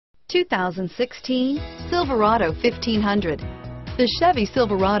2016 Silverado 1500. The Chevy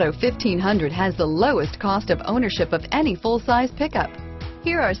Silverado 1500 has the lowest cost of ownership of any full-size pickup.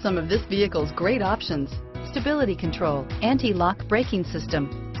 Here are some of this vehicle's great options: stability control, anti-lock braking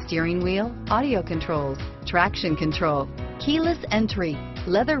system, steering wheel audio controls, traction control, keyless entry,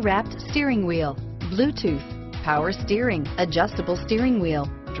 leather-wrapped steering wheel, Bluetooth, power steering, adjustable steering wheel,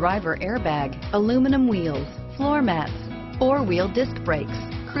 driver airbag, aluminum wheels, floor mats, four-wheel disc brakes,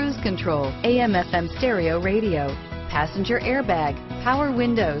 cruise control, AM/FM stereo radio, passenger airbag, power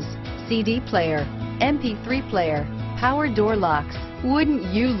windows, CD player, MP3 player, power door locks. Wouldn't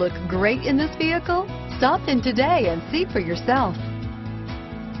you look great in this vehicle? Stop in today and see for yourself.